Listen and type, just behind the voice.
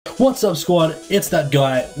What's up, squad? It's that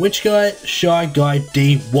guy, which guy? Shy Guy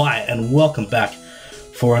DY, and welcome back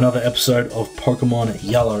for another episode of Pokemon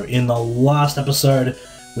Yellow. In the last episode,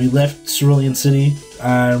 we left Cerulean City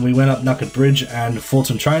and we went up Nugget Bridge and fought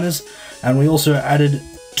some trainers, and we also added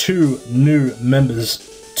 2 new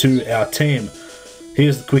members to our team.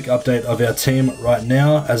 Here's the quick update of our team right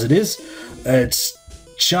now as it is. It's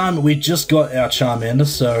we just got our Charmander,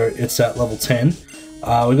 so it's at level 10.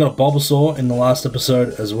 We got a Bulbasaur in the last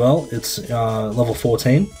episode as well. It's level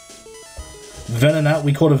 14. Venonat,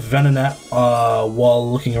 we caught a Venonat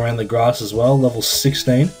while looking around the grass as well, level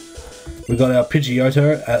 16. We got our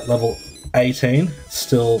Pidgeotto at level 18,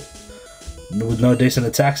 still with no decent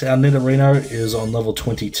attacks. Our Nidorino is on level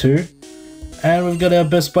 22. And we've got our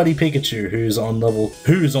best buddy Pikachu, Nidorino's on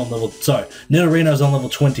level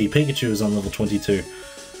 20, Pikachu is on level 22.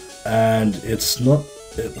 And it's not,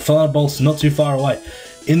 the Firebolt's not too far away.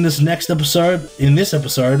 In this episode,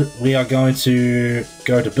 we are going to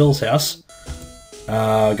go to Bill's house,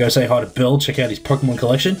 go say hi to Bill, check out his Pokemon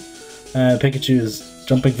collection, and Pikachu is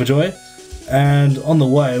jumping for joy. And on the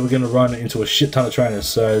way, we're going to run into a shit ton of trainers,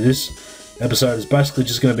 so this episode is basically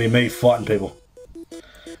just going to be me fighting people.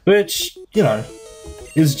 Which, you know,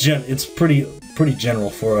 it's pretty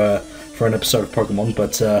general for an episode of Pokemon,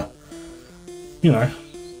 but you know,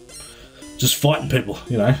 just fighting people,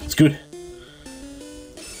 you know, it's good.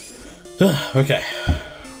 Okay,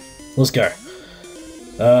 let's go.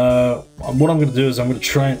 What I'm going to do is I'm going to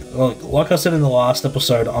train, like I said in the last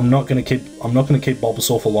episode, I'm not going to keep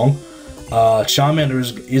Bulbasaur for long. Charmander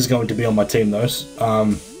is going to be on my team though,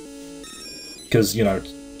 because, you know,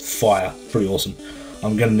 fire, pretty awesome.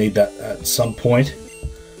 I'm going to need that at some point.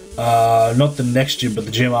 Not the next gym, but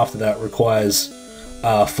the gym after that requires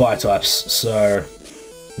fire types. So,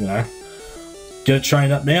 you know, get it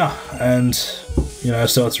trained up now, and you know,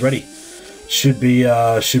 so it's ready. Should be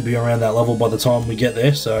around that level by the time we get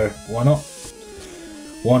there. So why not?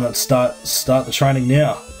 Why not start the training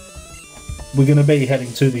now? We're going to be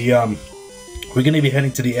heading to the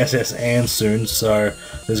SS Anne soon. So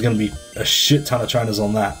there's going to be a shit ton of trainers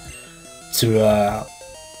on that to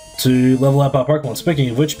level up our Pokemon. Speaking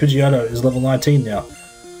of which, Pidgeotto is level 19 now.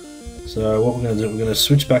 So what we're going to do, we're going to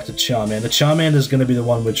switch back to Charmander. Charmander is going to be the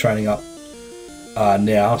one we're training up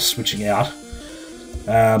now, switching out.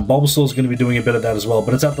 Bulbasaur is going to be doing a bit of that as well,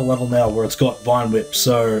 but it's at the level now where it's got Vine Whip,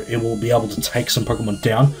 so it will be able to take some Pokemon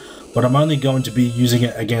down. But I'm only going to be using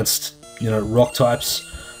it against, you know, rock types,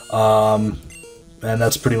 and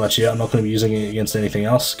that's pretty much it. I'm not going to be using it against anything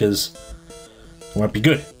else because it won't be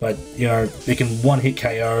good. But you know, it can one-hit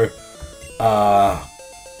KO.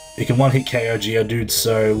 It can one-hit KO Geodudes,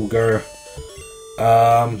 so we'll go.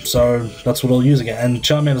 So that's what I'll use again. And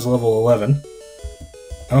Charmander's level 11.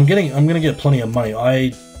 And I'm gonna get plenty of money.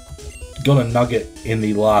 I got a nugget in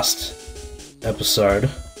the last episode,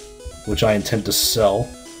 which I intend to sell.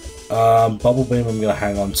 Bubble Beam I'm gonna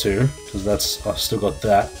hang on to because I've still got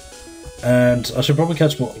that. And I should probably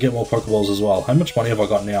get more Pokeballs as well. How much money have I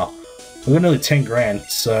got now? I've got nearly 10 grand,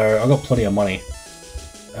 so I've got plenty of money.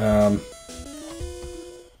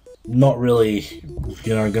 Not really,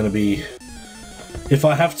 you know, going to be... If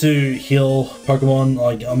I have to heal Pokemon,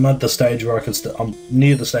 like, I'm at the stage where I'm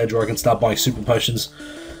near the stage where I can start buying super potions,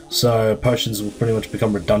 so potions will pretty much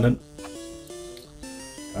become redundant.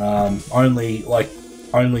 Only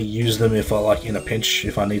use them if I, like, in a pinch,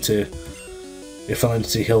 if I need to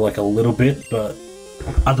heal, like, a little bit, but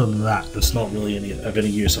other than that, it's not really of any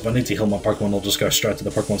use. If I need to heal my Pokemon, I'll just go straight to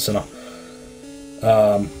the Pokemon Center.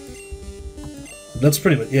 That's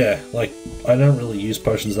pretty much, yeah, like, I don't really use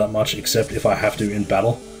potions that much, except if I have to in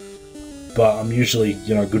battle. But I'm usually,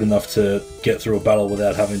 you know, good enough to get through a battle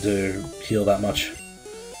without having to heal that much.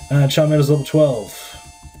 And Charmander's level 12.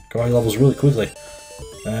 Growing levels really quickly.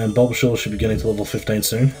 And Bulbasaur should be getting to level 15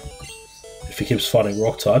 soon, if he keeps fighting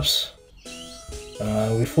rock types.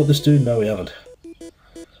 We fought this dude? No, we haven't.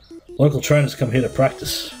 Local trainers come here to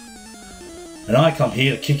practice. And I come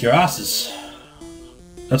here to kick your asses.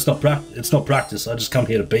 It's not practice, I just come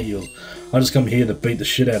here to beat you. I just come here to beat the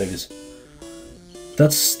shit out of you.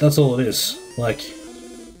 That's all it is. Like,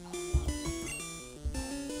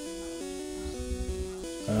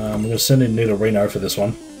 I'm going to send in Nidorino for this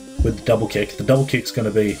one with the double kick. The double kick's going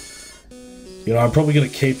to be, you know, I'm probably going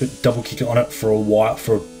to keep it double kick on it for a while.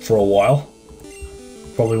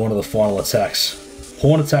 Probably one of the final attacks.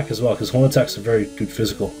 Horn attack as well, because Horn attack's a very good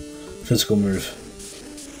physical move.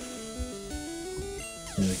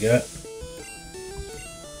 There we go.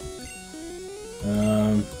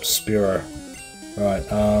 Spearow. Right,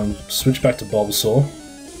 switch back to Bulbasaur.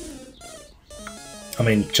 I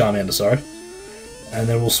mean Charmander, sorry. And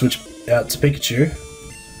then we'll switch out to Pikachu.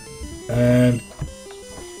 And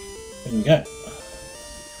there we go.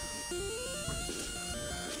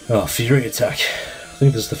 Oh, Fury Attack. I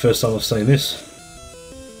think this is the first time I've seen this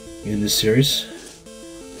in this series.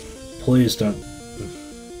 Please don't.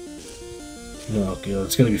 Oh god,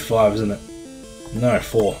 it's going to be 5, isn't it? No,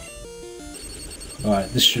 4. Alright,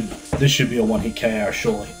 this should be a one-hit KO,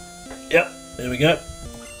 surely. Yep, there we go.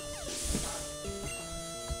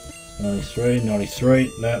 93,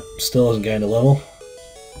 93. No, still hasn't gained a level.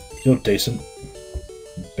 You're decent.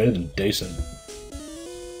 Better than decent.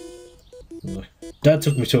 Dad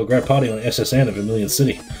took me to a great party on SSN of Vermilion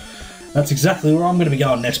City. That's exactly where I'm going to be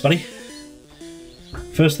going next, buddy.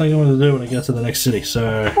 First thing I'm going to do when I get to the next city,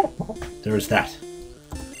 so there is that.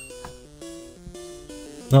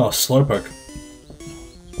 Oh, Slowpoke.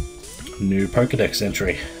 New Pokedex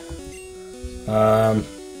entry. I'm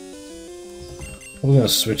going to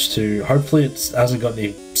switch to... Hopefully it hasn't got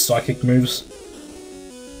any psychic moves.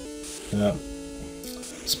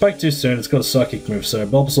 Spoke too soon, it's got a psychic move, so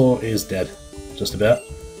Bulbasaur is dead. Just about.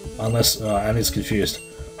 Unless... and it's confused.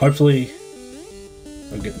 Hopefully...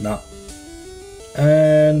 I'll get... Nah.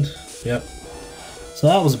 And... Yep. So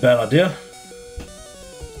that was a bad idea.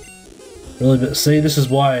 Really, but see, this is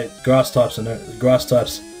why grass types are no... Grass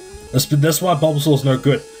types... That's why Bulbasaur's no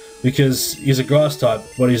good. Because he's a grass type,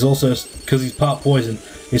 but he's also... Because he's part poison,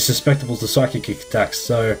 he's susceptible to psychic attacks,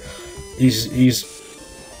 so... He's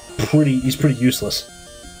pretty useless.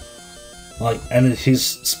 Like, and his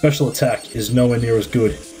special attack is nowhere near as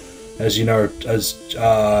good as, you know, as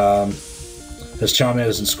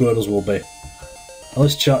Charmander's and Squirtle's will be. At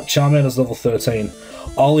least Charmander's level 13.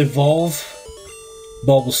 I'll evolve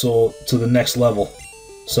Bulbasaur to the next level.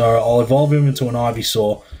 So I'll evolve him into an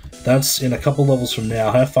Ivysaur. That's in a couple levels from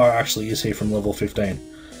now. How far actually is he from level 15?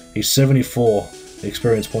 He's 74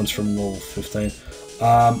 experience points from level 15.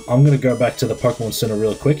 I'm going to go back to the Pokemon Center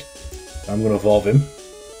real quick. I'm going to evolve him.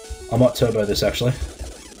 I might turbo this actually,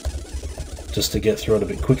 just to get through it a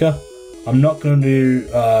bit quicker. I'm not going to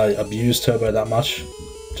abuse turbo that much,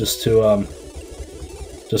 just to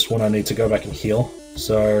just when I need to go back and heal.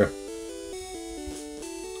 So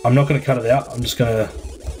I'm not going to cut it out. I'm just going to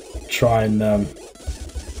try and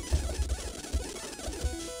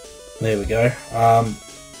there we go.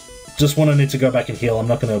 Just when I need to go back and heal, I'm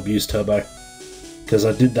not going to abuse turbo, because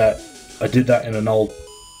I did that in an old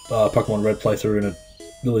Pokemon Red playthrough and it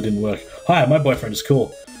really didn't work. Hi, my boyfriend is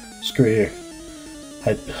cool. Screw you.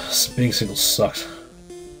 Hey, being single sucks.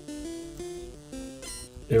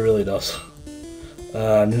 It really does.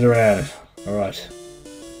 Nidoran. Alright.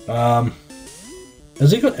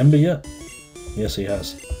 Has he got Ember yet? Yes, he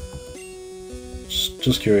has.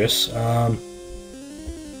 Just curious. I'm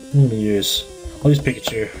gonna use... I'll use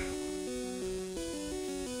Pikachu.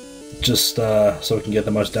 Just so we can get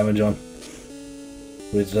the most damage on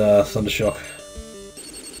with Thundershock.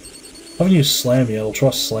 I haven't used Slam yet. I'll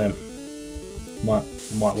try Slam.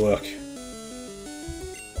 Might work.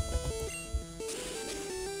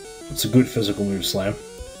 It's a good physical move, Slam.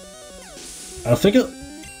 And I think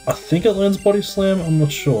it learns Body Slam. I'm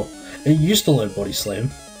not sure. It used to learn Body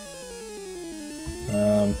Slam.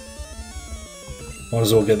 Might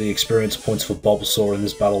as well get the experience points for Bulbasaur in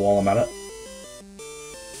this battle while I'm at it.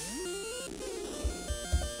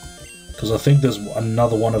 Because I think there's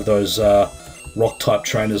another one of those rock-type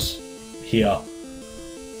trainers here.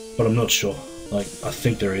 But I'm not sure. Like, I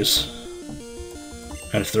think there is.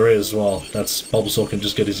 And if there is, well, that's... Bulbasaur can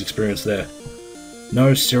just get his experience there.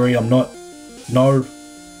 No, Siri, I'm not... No!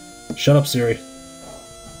 Shut up, Siri.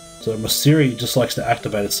 So my Siri just likes to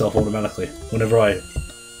activate itself automatically whenever I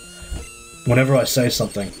say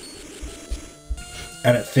something.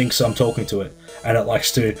 And it thinks I'm talking to it. And it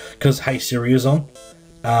likes to... Because Hey Siri is on.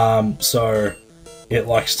 So it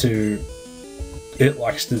likes to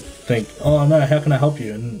think, oh no, how can I help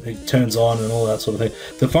you? And it turns on and all that sort of thing.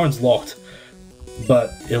 The phone's locked,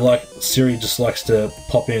 but Siri just likes to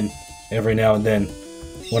pop in every now and then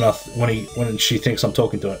when she thinks I'm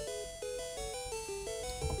talking to it.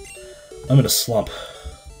 I'm in a slump.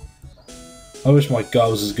 I wish my guy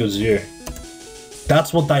was as good as you.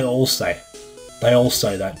 That's what they all say. They all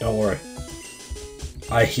say that. Don't worry.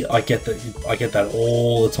 I get that. I get that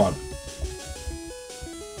all the time.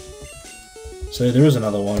 So there is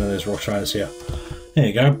another one of those rock trainers here. There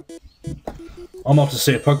you go. I'm off to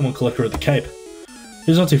see a Pokemon collector at the Cape.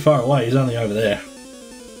 He's not too far away. He's only over there.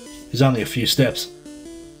 He's only a few steps.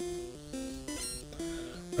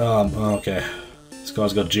 Okay. This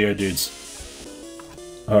guy's got Geodudes.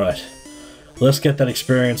 Alright. Let's get that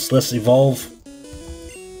experience. Let's evolve.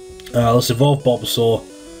 Let's evolve Bulbasaur.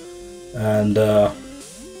 And,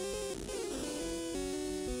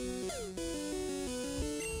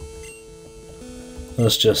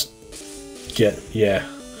 Let's just get, yeah.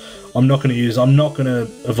 I'm not going to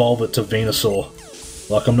evolve it to Venusaur.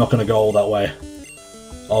 Like, I'm not going to go all that way.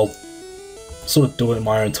 I'll sort of do it in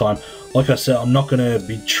my own time. Like I said, I'm not going to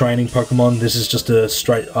be training Pokemon. This is just a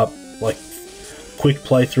straight up, like, quick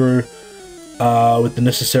playthrough with the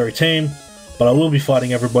necessary team. But I will be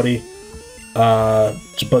fighting everybody. But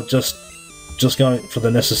just going for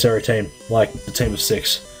the necessary team, like the team of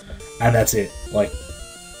 6. And that's it. Like,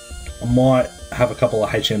 I might have a couple of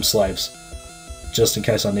HM slaves, just in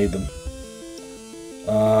case I need them.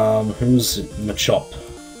 Who's Machop?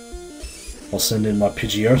 I'll send in my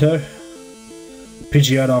Pidgeotto.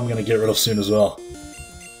 Pidgeotto I'm gonna get rid of soon as well.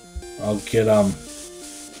 I'll get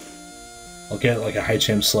like a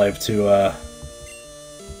HM slave to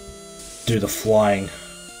do the flying,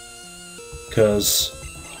 because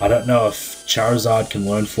I don't know if Charizard can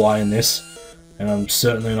learn fly in this, and I'm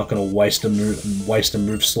certainly not gonna waste a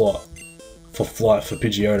move slot for flight for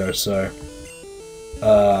Pidgeotto. So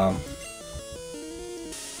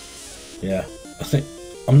yeah,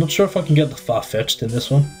 I'm not sure if I can get the far-fetched in this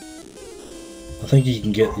one. I think you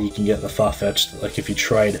can get the far-fetched, like if you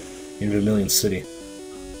trade in Vermilion City.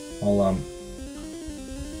 I don't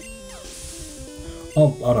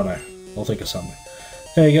know. I'll think of something.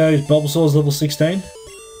 There you go. Bulbasaur's level 16,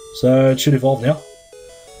 so it should evolve now.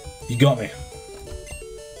 You got me.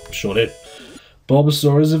 Sure did.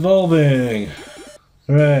 Bulbasaur is evolving.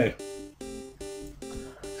 Hooray!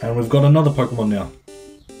 And we've got another Pokemon now.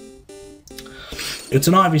 It's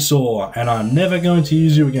an Ivysaur, and I'm never going to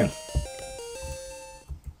use you again.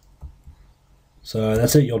 So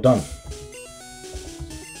that's it, you're done.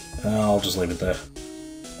 I'll just leave it there.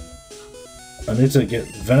 I need to get...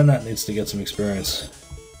 Venonat needs to get some experience.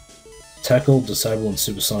 Tackle, Disable, and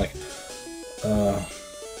Supersonic. I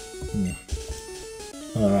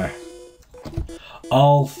don't know.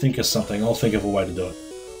 I'll think of something. I'll think of a way to do it.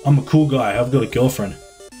 I'm a cool guy. I've got a girlfriend.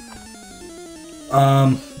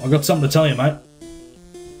 I've got something to tell you, mate.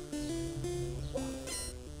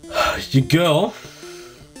 Your girl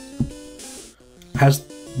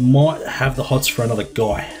might have the hots for another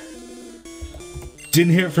guy.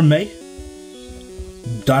 Didn't hear it from me.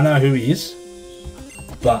 Don't know who he is.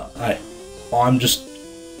 But hey, I'm just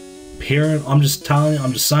hearing. I'm just telling you.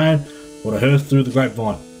 I'm just saying what I heard through the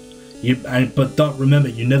grapevine. But don't remember,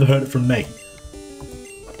 you never heard it from me.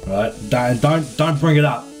 Right? Don't bring it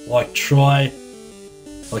up. Like, try.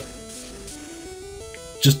 Like,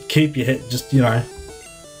 just keep your head. Just, you know,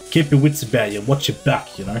 keep your wits about you. Watch your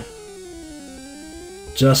back. You know.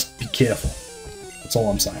 Just be careful. That's all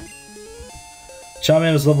I'm saying.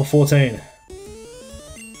 Charmander's level 14.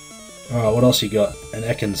 Alright, what else you got? An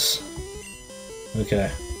Ekans.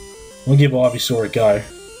 Okay. We'll give Ivysaur a go.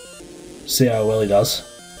 See how well he does.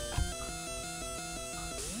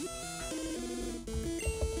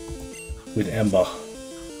 With Ember.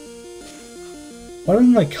 Why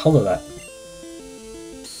didn't they colour that?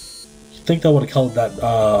 You'd think they would have coloured that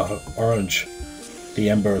orange. The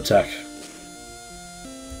Ember attack.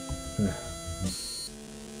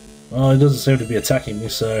 Well, he doesn't seem to be attacking me,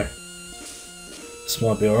 so this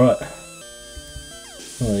might be alright.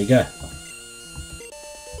 Well, there you go.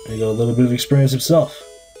 He got a little bit of experience himself.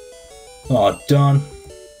 Oh, darn.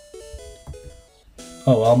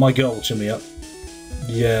 Oh well, my girl will cheer me up.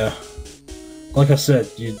 Yeah. Like I said,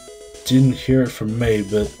 you didn't hear it from me,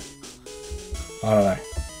 but I don't know.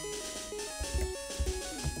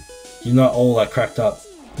 You're not all that cracked up.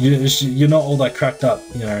 You're not all that cracked up,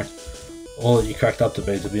 you know. All that you cracked up to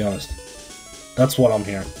be honest. That's what I'm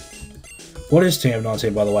hearing. What is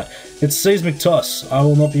TM19, by the way? It's Seismic Toss. I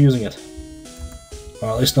will not be using it. Or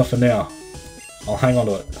at least not for now. I'll hang on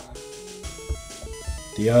to it.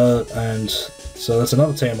 And so that's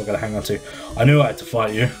another team we're gonna hang on to. I knew I had to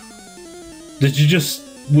fight you.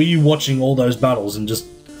 Were you watching all those battles and just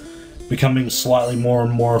becoming slightly more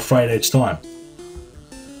and more afraid each time?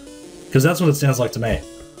 Because that's what it sounds like to me.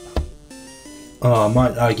 Oh, I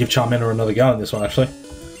might give Charmander another go in this one, actually.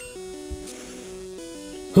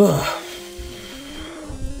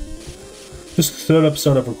 This is the third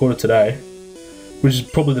episode I've recorded today, which is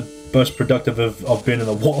probably the most productive I've been in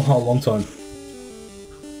a long time.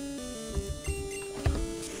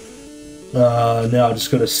 Now I just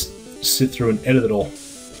got to sit through and edit it all.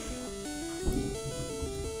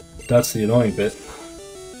 That's the annoying bit.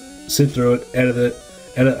 Sit through it, edit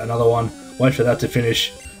another one, wait for that to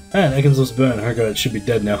finish. And Ekans was burned. Okay, it should be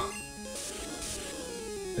dead now.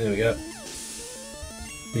 There we go.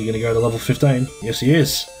 Are you gonna go to level 15? Yes, he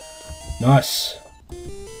is. Nice.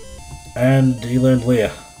 And he learned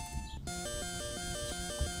Leer.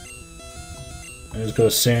 And he's got a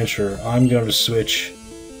Sandshrew. I'm going to switch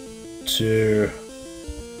to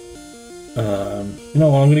You know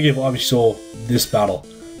what, I'm going to give Ivysaur this battle,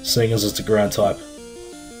 seeing as it's a ground type.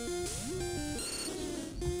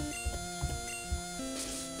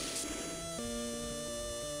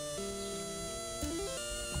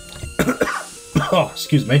 Oh,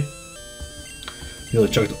 excuse me. Nearly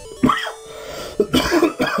choked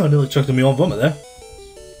I nearly choked on my own vomit there.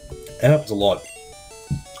 It happens a lot.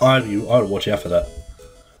 I would watch out for that.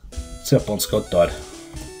 See how Bon Scott died.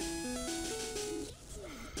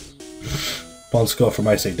 Bon Scott from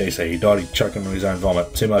AC/DC. He died choking on his own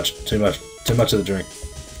vomit. Too much of the drink.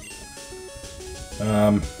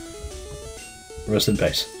 Rest in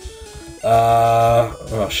peace.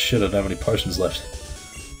 Oh shit, I don't have any potions left.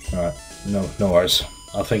 Alright, no worries.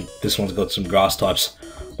 I think this one's got some grass types.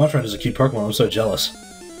 My friend is a cute Pokemon, I'm so jealous.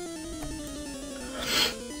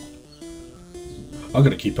 I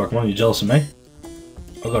got a cute Pokemon, you jealous of me?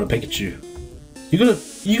 I got a Pikachu.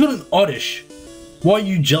 You got an Oddish. Why are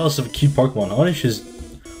you jealous of a cute Pokemon? Oddish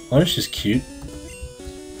is cute.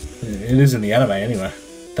 It is in the anime anyway.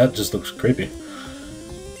 That just looks creepy.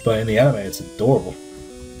 But in the anime it's adorable.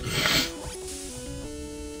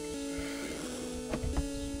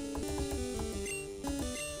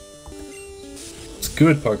 It's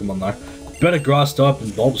good Pokemon though. Better grass type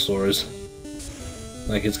than Bulbasaur is.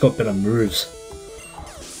 Like, it's got better moves.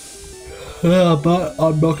 But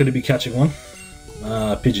I'm not going to be catching one.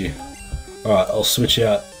 Pidgey. Alright, I'll switch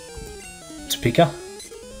out to Pika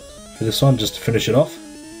for this one, just to finish it off.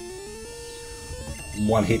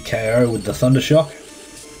 One hit KO with the Thunder Shock.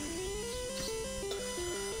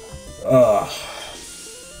 I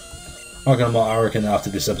reckon after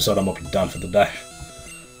this episode I might be done for the day.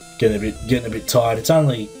 Getting a bit tired. It's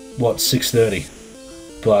only, what, 6:30.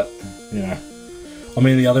 But, you know. I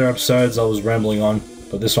mean, the other episodes I was rambling on,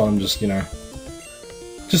 but this one I'm just, you know,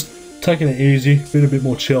 just taking it easy, being a bit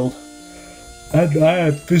more chilled. And I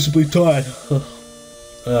am visibly tired.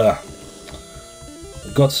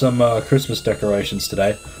 Got some Christmas decorations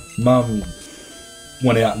today. Mum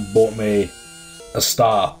went out and bought me a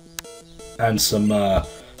star and some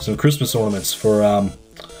Christmas ornaments for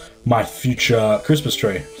my future Christmas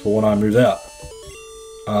tree for when I move out.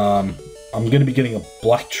 I'm going to be getting a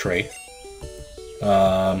black tree.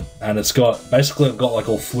 And it's got, basically I've got like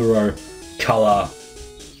all fluoro colour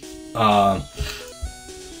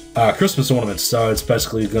Christmas ornaments, so it's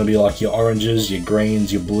basically going to be like your oranges, your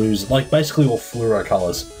greens, your blues, like basically all fluoro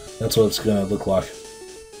colours. That's what it's going to look like.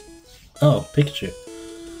 Oh, Pikachu.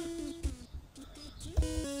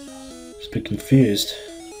 Just a bit confused.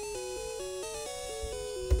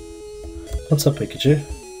 What's up, Pikachu?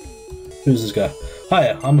 Who's this guy?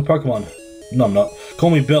 Hiya, I'm a Pokemon. No, I'm not. Call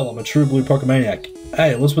me Bill, I'm a true blue Pokemaniac.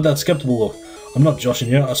 Hey, what's with that skeptical look? I'm not joshing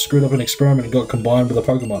you, I screwed up an experiment and got combined with a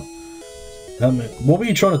Pokemon. What were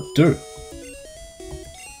you trying to do?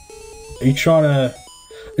 Are you trying to...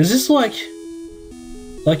 Is this like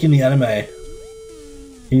in the anime?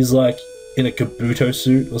 He's like in a Kabuto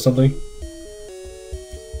suit or something?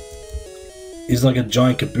 He's like a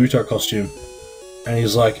giant Kabuto costume. And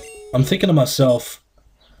he's like, I'm thinking to myself,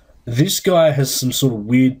 this guy has some sort of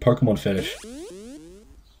weird Pokemon fetish.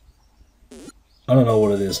 I don't know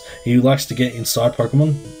what it is. He likes to get inside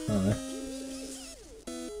Pokemon? I don't know.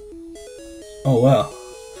 Oh wow.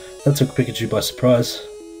 That took Pikachu by surprise.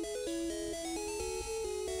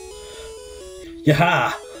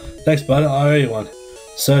 Yaha! Thanks bud, I owe you one.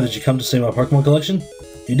 So, did you come to see my Pokemon collection?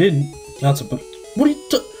 You didn't? That's a... What are you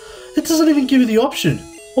do? It doesn't even give you the option.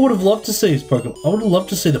 I would have loved to see his Pokemon. I would have loved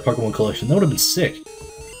to see the Pokemon collection. That would have been sick.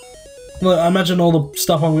 Like, I imagine all the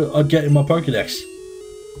stuff I'd get in my Pokedex.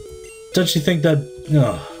 Don't you think that...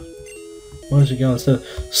 Oh, why don't you go instead?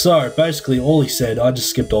 So, basically, all he said, I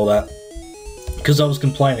just skipped all that. Because I was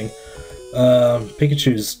complaining.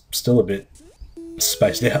 Pikachu's still a bit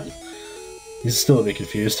spaced out. He's still a bit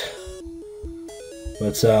confused.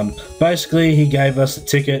 But, basically, he gave us a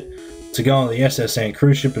ticket to go on the SSN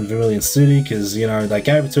cruise ship in Vermilion City, because, you know, they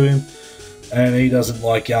gave it to him, and he doesn't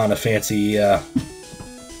like going to fancy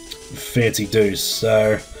do's.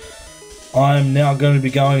 So, I'm now going to be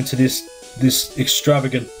going to this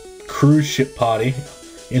extravagant cruise ship party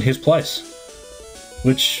in his place.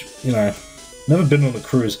 Which, you know, never been on a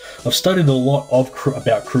cruise. I've studied a lot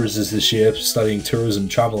about cruises this year, studying tourism,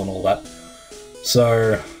 travel and all that.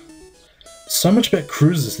 So much about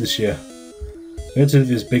cruises this year. We had to do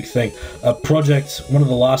this big thing. A project, one of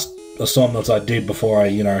the last assignments I did before I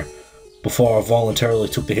voluntarily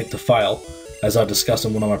took the hit to fail, as I discussed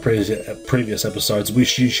in one of my previous episodes,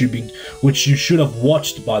 which you should have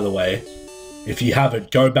watched, by the way. If you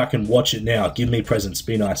haven't, go back and watch it now. Give me presents,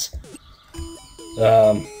 be nice.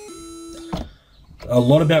 A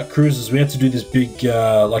lot about cruises. We had to do this big,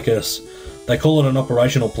 like a they call it an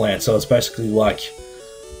operational plan, so it's basically like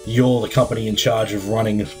you're the company in charge of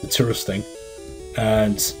running the tourist thing,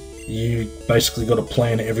 and you basically got to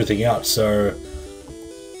plan everything out. So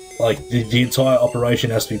like the entire operation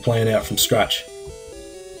has to be planned out from scratch.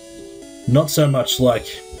 Not so much like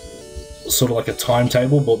sort of like a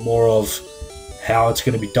timetable, but more of how it's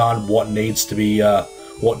going to be done, what needs to be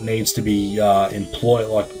employed,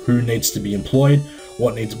 like who needs to be employed,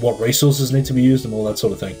 what resources need to be used, and all that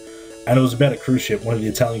sort of thing. And it was about a cruise ship, one of the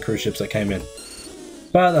Italian cruise ships that came in.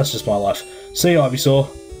 But that's just my life. See you, Ivysaur.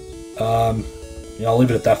 Yeah, I'll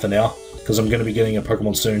leave it at that for now, because I'm going to be getting a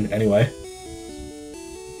Pokemon soon anyway.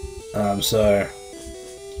 So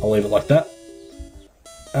I'll leave it like that.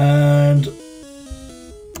 And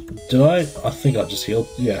did I think I just healed.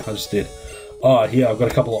 Yeah, I just did. Oh yeah, I've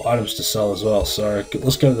got a couple of items to sell as well. So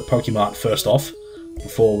let's go to the Pokemart first off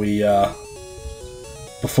before we go,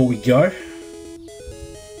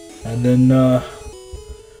 and then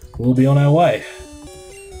we'll be on our way.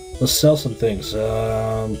 Let's sell some things.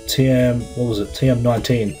 TM, what was it?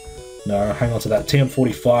 TM19. No, hang on to that.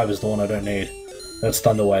 TM45 is the one I don't need. That's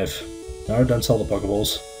Thunderwave. No, don't sell the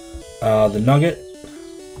Pokeballs. The Nugget.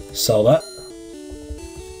 Sell that.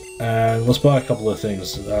 And let's buy a couple of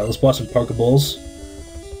things. Let's buy some Pokeballs.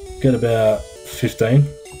 Get about 15.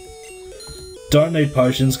 Don't need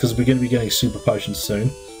potions because we're going to be getting super potions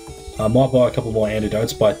soon. I might buy a couple more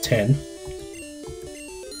antidotes, buy 10.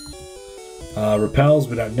 Repels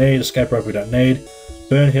we don't need, Escape Rope we don't need,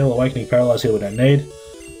 Burn Heal, Awakening Paralyze Heal we don't need.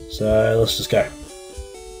 So let's just go.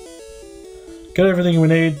 Got everything we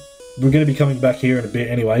need. We're going to be coming back here in a bit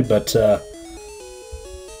anyway, but yeah,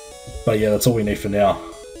 that's all we need for now.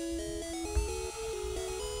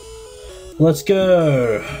 Let's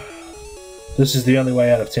go! This is the only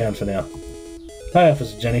way out of town for now. Hey,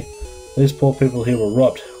 Officer Jenny. These poor people here were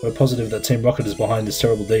robbed. We're positive that Team Rocket is behind this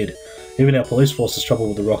terrible deed. Even our police force has trouble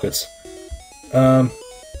with the rockets. Have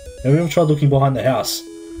we ever tried looking behind the house?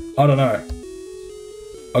 I don't know.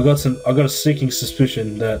 I got a sneaking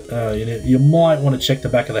suspicion that you might want to check the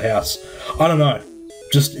back of the house. I don't know.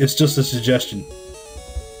 It's just a suggestion.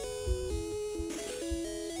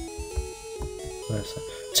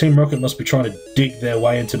 Team Rocket must be trying to dig their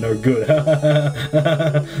way into no good.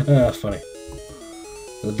 Funny.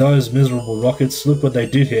 Those miserable rockets, look what they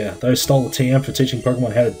did here. They stole the TM for teaching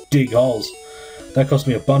Pokemon how to dig holes. That cost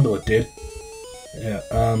me a bundle, it did. Yeah,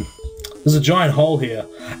 there's a giant hole here.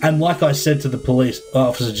 And like I said to the police,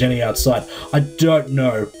 Officer Jenny outside, I don't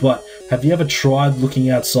know, but have you ever tried looking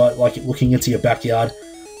outside, like looking into your backyard?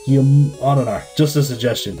 I don't know, just a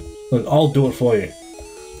suggestion. Look, I'll do it for you.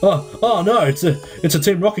 Oh no, it's a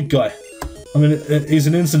Team Rocket guy. I mean, he's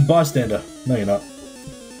an innocent bystander. No, you're not.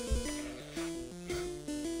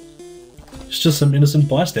 It's just some innocent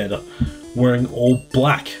bystander wearing all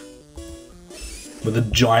black with a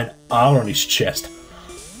giant R on his chest.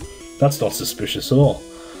 That's not suspicious at all.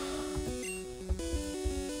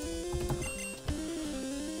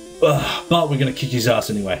 But we're gonna kick his ass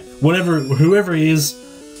anyway. Whoever he is,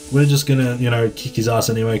 we're just gonna, kick his ass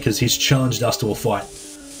anyway because he's challenged us to a fight.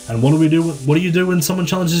 And what do we do? What do you do when someone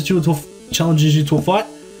challenges you to a fight?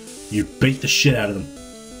 You beat the shit out of them.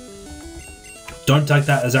 Don't take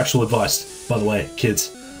that as actual advice, by the way,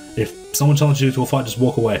 kids. If someone challenges you to a fight, just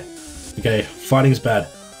walk away. Okay, fighting's bad.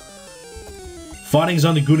 Fighting's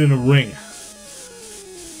only good in a ring.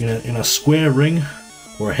 In a square ring,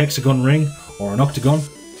 or a hexagon ring, or an octagon.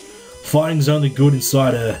 Fighting's only good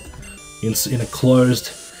inside in a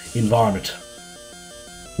closed environment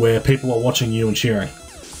where people are watching you and cheering.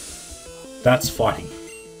 That's fighting.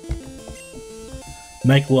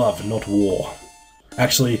 Make love, not war.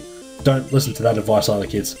 Actually, don't listen to that advice either,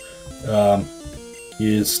 kids.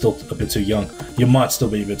 You're still a bit too young. You might still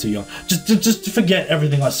be a bit too young. Just forget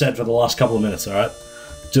everything I said for the last couple of minutes, alright?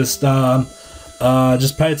 Just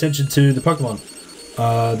pay attention to the Pokemon.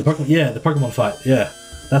 The Pokemon fight. Yeah,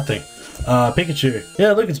 that thing. Pikachu.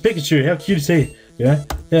 Yeah, look, it's Pikachu. How cute is he? Yeah?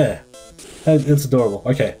 It's adorable.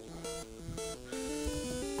 Okay.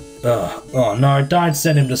 Oh no, don't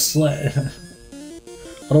send him to sled. I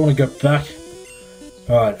don't want to go back.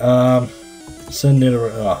 Alright, send it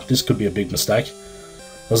around. This could be a big mistake.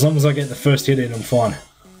 As long as I get the first hit in, I'm fine.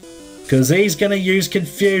 Because he's going to use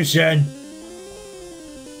confusion.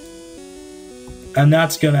 And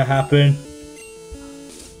that's going to happen.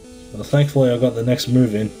 Well, thankfully I got the next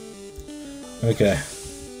move in. Okay.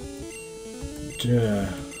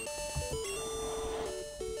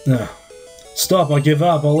 No. Stop, I give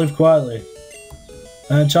up, I'll live quietly.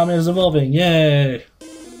 And Charmander is evolving, yay!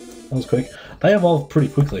 That was quick. They evolve pretty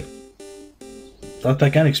quickly. They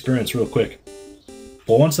gain experience real quick.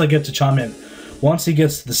 But once they get to Charmander, Once he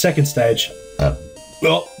gets to the second stage...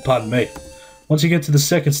 oh, pardon me. Once you get to the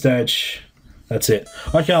second stage, that's it.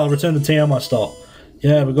 Okay, I'll return to TM my style.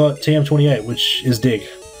 Yeah, we got TM28, which is dig.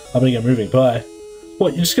 I'm gonna get moving. Bye.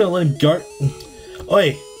 What, you're just gonna let him go?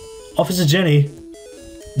 Oi, Officer Jenny,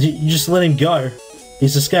 you just let him go.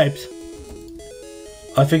 He's escaped.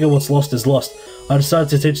 I figure what's lost is lost. I decided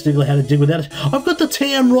to teach Diggler how to dig without it. I've got the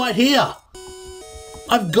TM right here.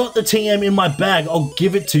 I've got the TM in my bag. I'll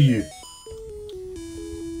give it to you.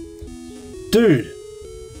 Dude,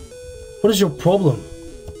 what is your problem?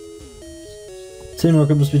 Team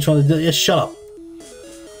Rocket must be trying to do... Yeah, shut up.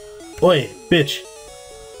 Oi, bitch.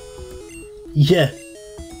 Yeah,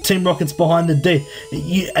 Team Rocket's behind the D.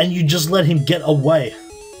 And you just let him get away.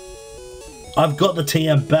 I've got the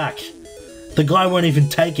TM back. The guy won't even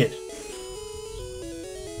take it.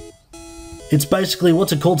 It's basically,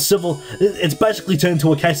 what's it called? Civil... It's basically turned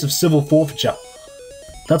into a case of civil forfeiture.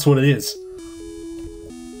 That's what it is.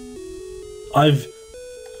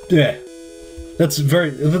 Yeah.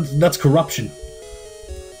 That's corruption.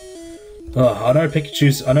 Oh, I know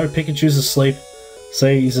Pikachu's asleep.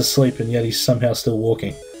 Say he's asleep and yet he's somehow still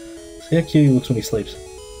walking. See how cute he looks when he sleeps.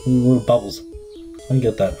 Little bubbles. I don't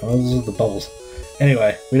get that. Oh, those are the bubbles.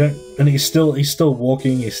 Anyway, and he's still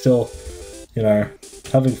walking, he's still, you know,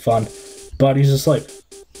 having fun, but he's asleep.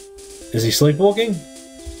 Is he sleepwalking?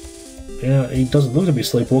 Yeah, he doesn't look to be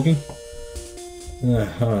sleepwalking. I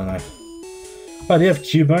don't know. Oh, do you have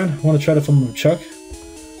Cubone? Want to trade it from Chuck?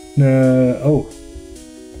 No. Oh.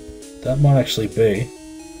 That might actually be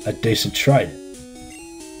a decent trade.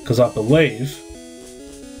 Because I believe...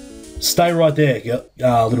 Stay right there,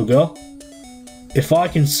 little girl. If I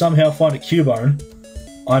can somehow find a Cubone,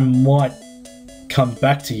 I might come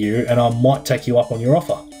back to you and I might take you up on your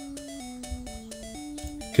offer.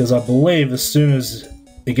 Because I believe as soon as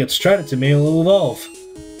it gets traded to me, it'll evolve.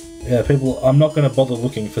 Yeah, I'm not going to bother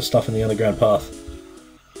looking for stuff in the underground path.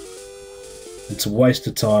 It's a waste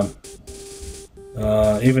of time.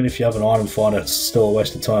 Even if you have an item finder, it's still a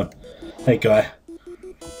waste of time. Hey guy.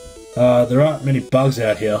 There aren't many bugs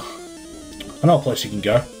out here. I know a place you can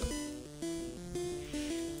go.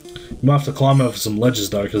 You might have to climb over some ledges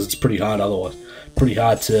though, because it's pretty hard otherwise. Pretty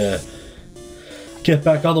hard to get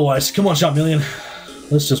back otherwise. Come on, Charmeleon.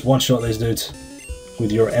 Let's just one-shot these dudes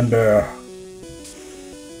with your Ember.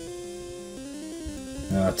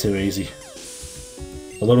 Too easy.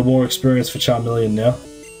 A little more experience for Charmeleon now.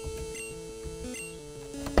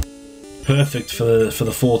 Perfect for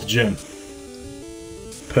the 4th gym.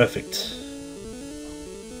 Perfect.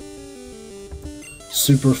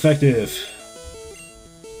 Super effective.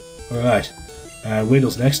 Alright.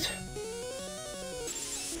 Weedle's next.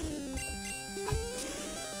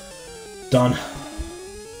 Done.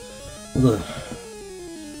 Ugh.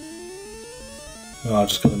 Oh, I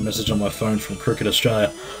just got a message on my phone from Cricket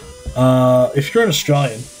Australia. If you're an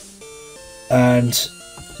Australian and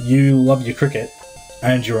you love your cricket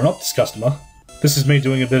and you're an Optus customer, this is me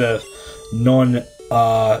doing a bit of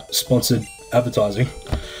non-sponsored advertising.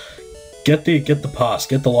 Get the pass,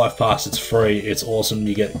 get the live pass. It's free, it's awesome.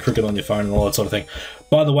 You get cricket on your phone and all that sort of thing.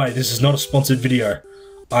 By the way, this is not a sponsored video.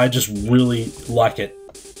 I just really like it.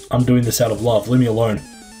 I'm doing this out of love. Leave me alone.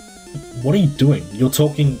 What are you doing? Looks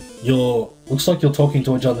like you're talking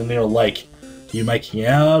to each other near a lake. Are you making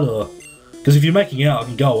out, or... Because if you're making out, I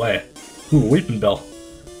can go away. Ooh, a Weeping Bell.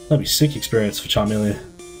 That'd be a sick experience for Charmeleon.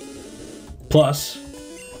 Plus,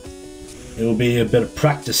 it will be a bit of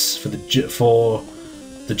practice for the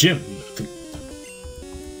gym.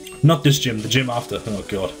 Not this gym, the gym after. Oh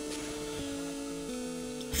god.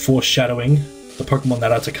 Foreshadowing the Pokemon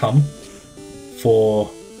that are to come for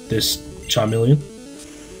this Charmeleon.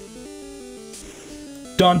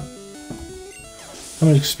 Done. How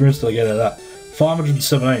much experience did I get out of that?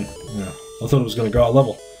 517. Yeah, I thought it was going to grow a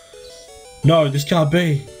level. No, this can't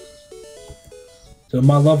be.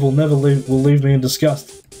 My love will never leave me in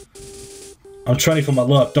disgust. I'm training for my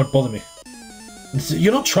love. Don't bother me.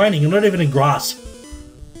 You're not training. You're not even in grass.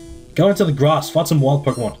 Go into the grass. Fight some wild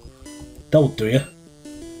Pokemon. That will do you.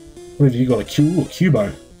 What have you got? A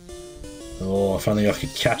Cubone. Oh, if only I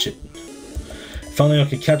could catch it. If only I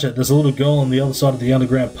could catch it. There's a little girl on the other side of the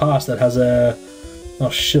underground pass that has a... Oh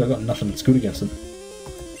shit, I got nothing that's good against them.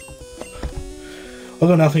 I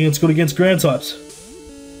got nothing that's good against ground types.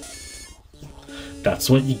 That's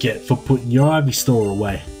what you get for putting your Ivy store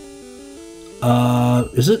away.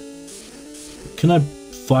 Is it? Can I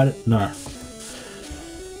fight it? No.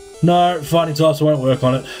 No, fighting types won't work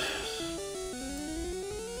on it.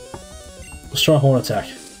 Let's try Horn Attack.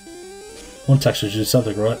 Horn Attack should do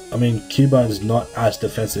something, right? I mean, Cubone is not as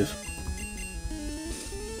defensive.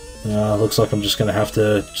 Looks like I'm just going to have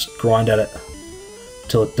to just grind at it.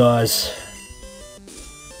 till it dies.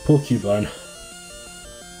 Poor Cubone.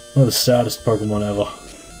 One of the saddest Pokemon ever.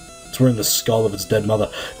 It's wearing the skull of its dead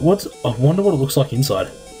mother. I wonder what it looks like inside.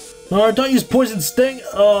 No, don't use Poison Sting!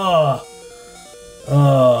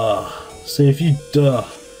 See if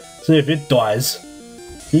it dies,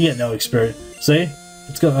 you get no experience. See?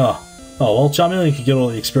 It's gonna, oh well, Charmeleon could get all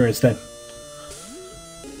the experience then.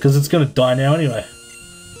 Because it's gonna die now anyway.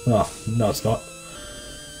 Oh, no it's not.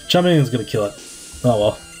 Charmeleon's gonna kill it. Oh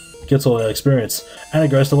well. Gets all that experience. And it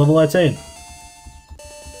grows to level 18.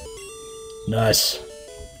 Nice.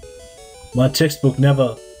 My textbook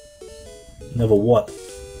never what?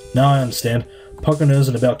 Now I understand. Pokken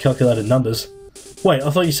isn't about calculated numbers. Wait,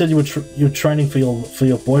 I thought you said you were training for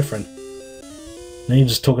your boyfriend. Now you're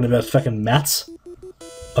just talking about fucking maths?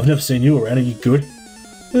 I've never seen you around. Are you good?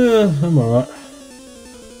 I'm alright.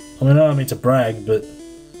 I mean, I don't mean to brag, but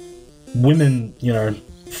women, you know,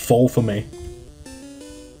 fall for me.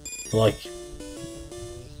 Like,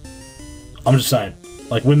 I'm just saying,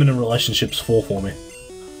 like, women in relationships fall for me.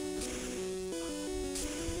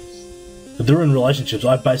 If they're in relationships,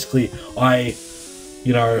 I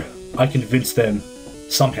convince them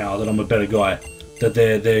somehow that I'm a better guy. That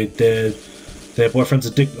their boyfriend's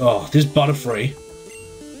a dick. Oh, this Butterfree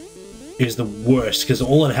is the worst because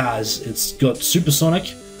all it has, it's got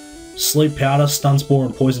Supersonic, Sleep Powder, Stun Spore,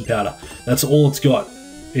 and Poison Powder. That's all it's got.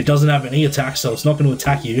 It doesn't have any attack, so it's not going to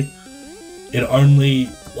attack you. It only,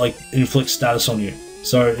 like, inflicts status on you.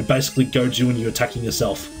 So it basically goads you when you're attacking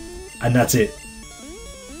yourself. And that's it.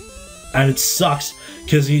 And it sucks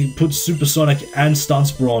because he puts Supersonic and Stun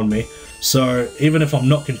Spore on me. So even if I'm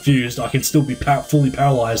not confused, I can still be fully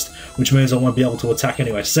paralyzed, which means I won't be able to attack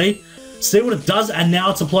anyway. See? See what it does? And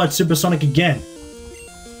now it's applied Supersonic again.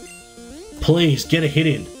 Please, get a hit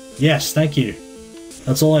in. Yes, thank you.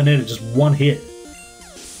 That's all I needed, just one hit.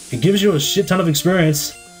 It gives you a shit ton of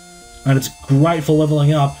experience, and it's great for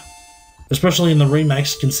leveling up. Especially in the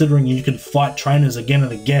remakes, considering you can fight trainers again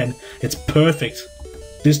and again. It's perfect.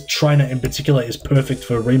 This trainer in particular is perfect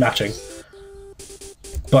for rematching.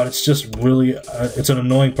 But it's just really, it's an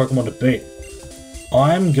annoying Pokemon to beat.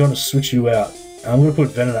 I'm going to switch you out. I'm going to put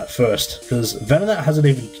Venonat first, because Venonat hasn't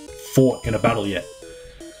even fought in a battle yet.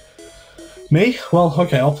 Me? Well,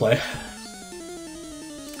 okay, I'll play.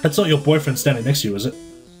 That's not your boyfriend standing next to you, is it?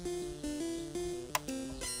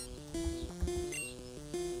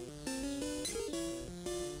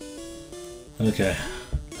 Okay.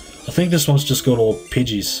 I think this one's just got all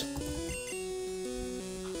Pidgeys.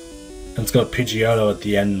 And it's got Pidgeotto at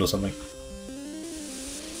the end or something.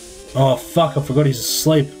 Oh fuck, I forgot he's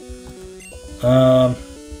asleep.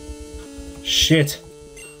 Shit.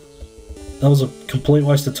 That was a complete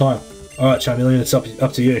waste of time. Alright, Charmeleon, it's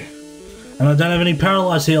up to you. And I don't have any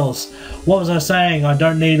Paralyze Heals. What was I saying? I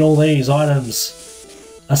don't need all these items.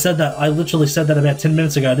 I said that, I literally said that about 10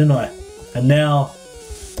 minutes ago, didn't I? And now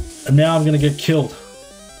I'm gonna get killed.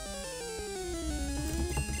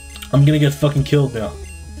 I'm gonna get fucking killed now.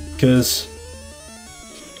 Because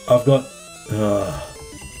I've got...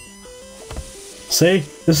 See?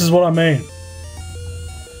 This is what I mean.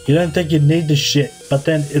 You don't think you need this shit, but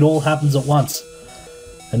then it all happens at once.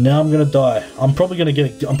 And now I'm gonna die. I'm probably gonna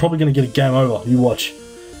get a game over. You watch.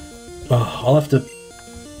 I'll have to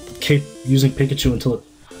keep using Pikachu until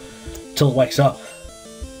it wakes up.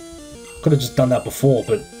 Could have just done that before,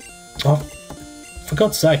 but for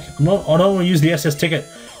God's sake, I don't want to use the SS ticket.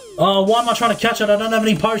 Oh, why am I trying to catch it? I don't have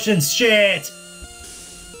any potions. Shit!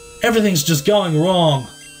 Everything's just going wrong.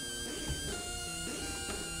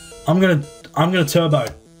 I'm gonna turbo.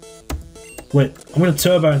 Wait, I'm gonna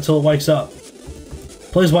turbo until it wakes up.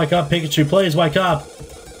 Please wake up, Pikachu. Please wake up.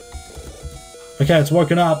 Okay, it's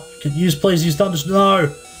woken up. Please use Thunder.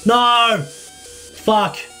 No! No!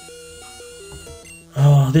 Fuck!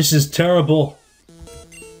 Oh, this is terrible.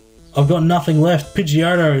 I've got nothing left.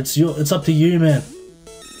 Pidgeotto, it's up to you, man.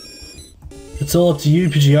 It's all up to you,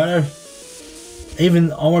 Pidgeotto.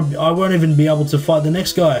 I won't even be able to fight the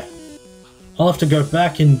next guy. I'll have to go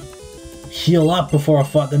back and heal up before I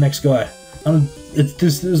fight the next guy.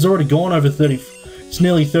 It's already gone over 30. It's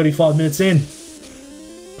nearly 35 minutes in.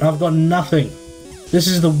 And I've got nothing. This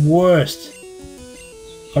is the worst.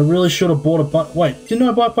 I really should have bought a bunch. Wait, didn't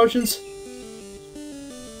I buy potions?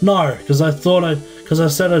 No, because I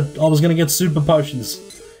said I was gonna get super potions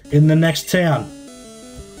in the next town.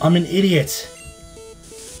 I'm an idiot.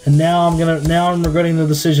 And now I'm regretting the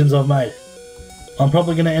decisions I've made. I'm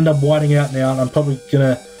probably gonna end up whiting out now, and I'm probably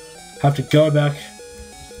gonna have to go back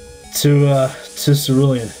to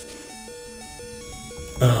Cerulean.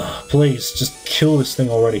 Please, just kill this thing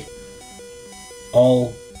already.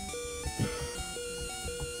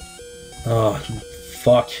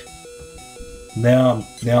 fuck. Now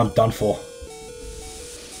I'm done for.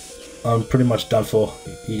 I'm pretty much done for,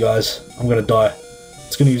 you guys. I'm gonna die.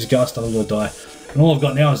 It's gonna use Gust and I'm gonna die. And all I've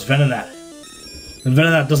got now is Venonat. And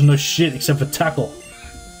Venonat doesn't know shit except for tackle.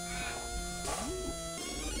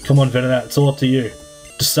 Come on, Venonat, it's all up to you.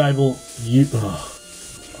 Disable you. Oh,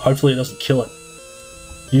 hopefully it doesn't kill it.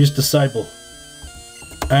 Use disable.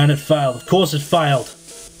 And it failed. Of course it failed.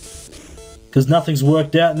 Because nothing's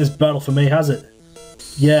worked out in this battle for me, has it?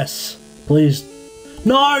 Yes. Please.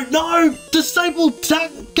 No! No! Disable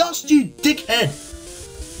Gust, you dickhead!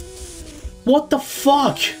 What the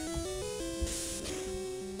fuck?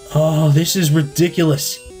 Oh, this is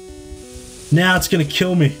ridiculous. Now it's gonna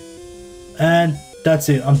kill me. And that's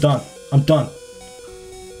it. I'm done. I'm done.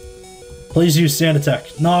 Please use Sand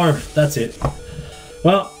Attack. No, that's it.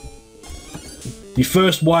 Well, the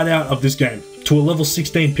first whiteout of this game to a level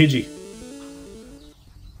 16 Pidgey.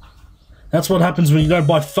 That's what happens when you don't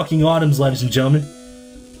buy fucking items, ladies and gentlemen.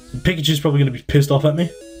 Pikachu's probably going to be pissed off at me.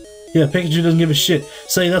 Yeah, Pikachu doesn't give a shit.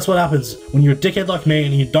 See, that's what happens when you're a dickhead like me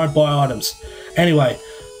and you don't buy items. Anyway,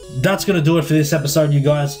 that's going to do it for this episode, you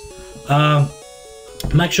guys.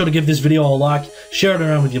 Make sure to give this video a like, share it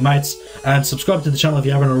around with your mates, and subscribe to the channel if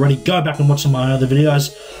you haven't already. Go back and watch some of my other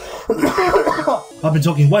videos. I've been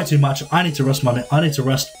talking way too much. I need to rest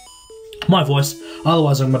my voice,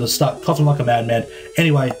 otherwise I'm going to start coughing like a madman.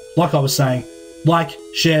 Anyway, like I was saying, like,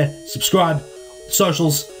 share, subscribe,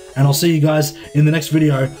 socials, and I'll see you guys in the next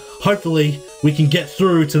video. Hopefully, we can get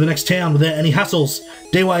through to the next town without any hassles.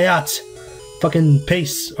 DYNE out. Fucking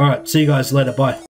peace. Alright, see you guys later. Bye.